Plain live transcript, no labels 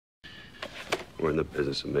We're in the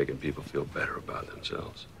business of making people feel better about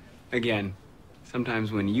themselves. Again,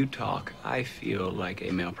 sometimes when you talk, I feel like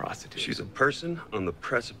a male prostitute. She's a person on the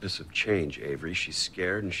precipice of change, Avery. She's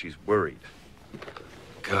scared and she's worried.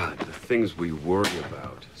 God, the things we worry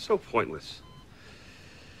about, so pointless.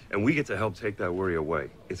 And we get to help take that worry away.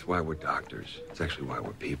 It's why we're doctors. It's actually why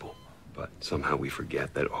we're people. But somehow we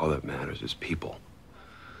forget that all that matters is people.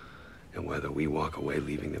 And whether we walk away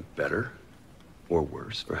leaving them better or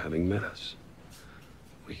worse for having met us.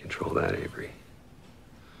 We control that, Avery.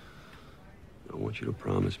 I want you to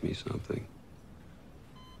promise me something.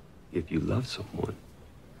 If you love someone,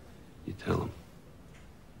 you tell them.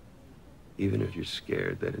 Even if you're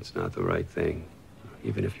scared that it's not the right thing,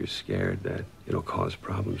 even if you're scared that it'll cause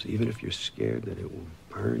problems, even if you're scared that it will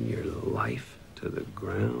burn your life to the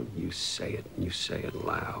ground, you say it, and you say it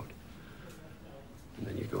loud. And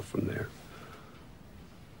then you go from there.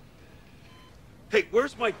 Hey,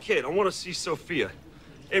 where's my kid? I want to see Sophia.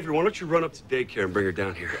 Avery, why don't you run up to daycare and bring her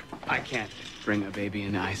down here? I can't bring a baby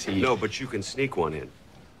in the ICU. No, but you can sneak one in.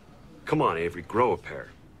 Come on, Avery, grow a pair.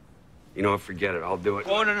 You know what, forget it, I'll do it.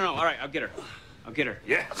 Oh, no. All right, I'll get her. I'll get her.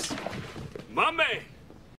 Yes. My man.